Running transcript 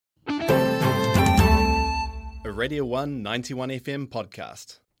a Radio 1 91 FM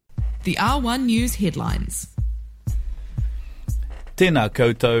podcast. The R1 News headlines. Tēnā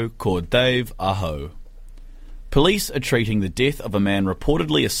koutou, ko Dave Aho. Police are treating the death of a man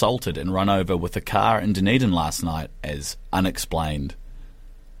reportedly assaulted and run over with a car in Dunedin last night as unexplained.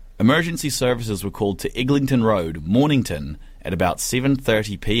 Emergency services were called to Eglinton Road, Mornington, at about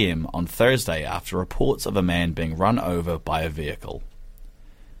 7:30pm on Thursday after reports of a man being run over by a vehicle.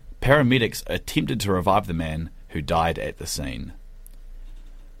 Paramedics attempted to revive the man, who died at the scene.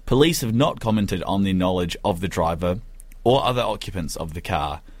 Police have not commented on their knowledge of the driver or other occupants of the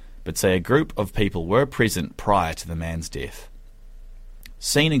car, but say a group of people were present prior to the man's death.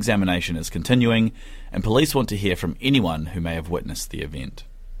 Scene examination is continuing, and police want to hear from anyone who may have witnessed the event.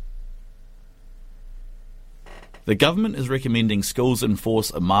 The government is recommending schools enforce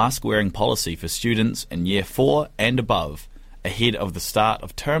a mask-wearing policy for students in Year 4 and above ahead of the start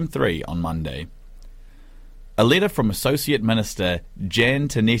of Term 3 on Monday. A letter from Associate Minister Jan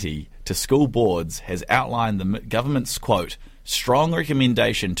Tinetti to school boards has outlined the government's, quote, strong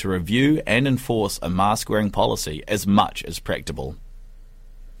recommendation to review and enforce a mask-wearing policy as much as practicable.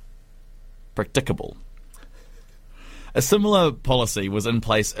 A similar policy was in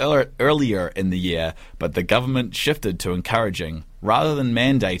place earlier in the year, but the government shifted to encouraging, rather than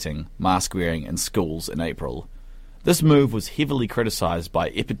mandating, mask-wearing in schools in April. This move was heavily criticised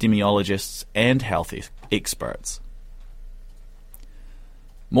by epidemiologists and health experts.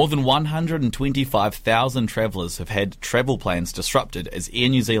 More than 125,000 travellers have had travel plans disrupted as Air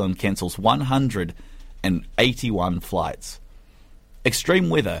New Zealand cancels 181 flights. Extreme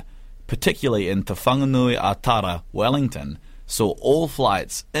weather, particularly in Te Whanganui-a-Tara, Wellington, saw all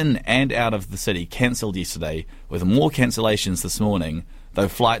flights in and out of the city cancelled yesterday, with more cancellations this morning, though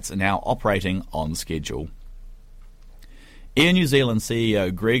flights are now operating on schedule. Air New Zealand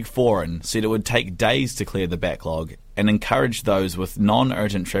CEO Greg Foran said it would take days to clear the backlog and encouraged those with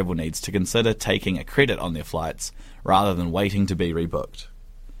non-urgent travel needs to consider taking a credit on their flights rather than waiting to be rebooked.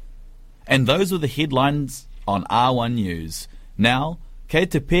 And those were the headlines on R1 News. Now, kei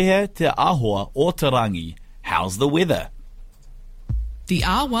te pehe te āhua o te rangi. How's the weather? The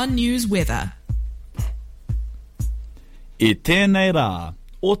R1 News weather. E tēnei rā,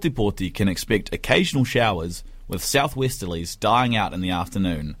 Ōtepoti can expect occasional showers with southwesterlies dying out in the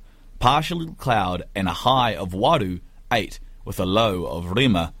afternoon, partial cloud and a high of Waru, 8, with a low of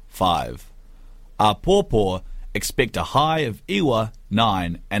Rima, 5. Pōpō expect a high of Iwa,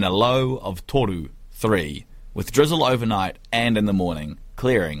 9, and a low of Toru, 3, with drizzle overnight and in the morning,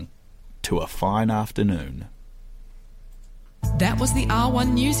 clearing to a fine afternoon. That was the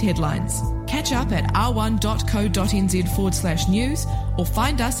R1 News headlines. Catch up at r1.co.nz/news or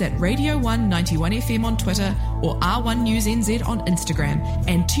find us at Radio 1 91 FM on Twitter or R1 News NZ on Instagram,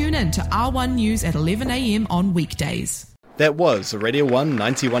 and tune in to R1 News at 11am on weekdays. That was a Radio 1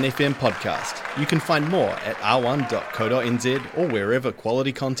 91 FM podcast. You can find more at r1.co.nz or wherever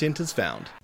quality content is found.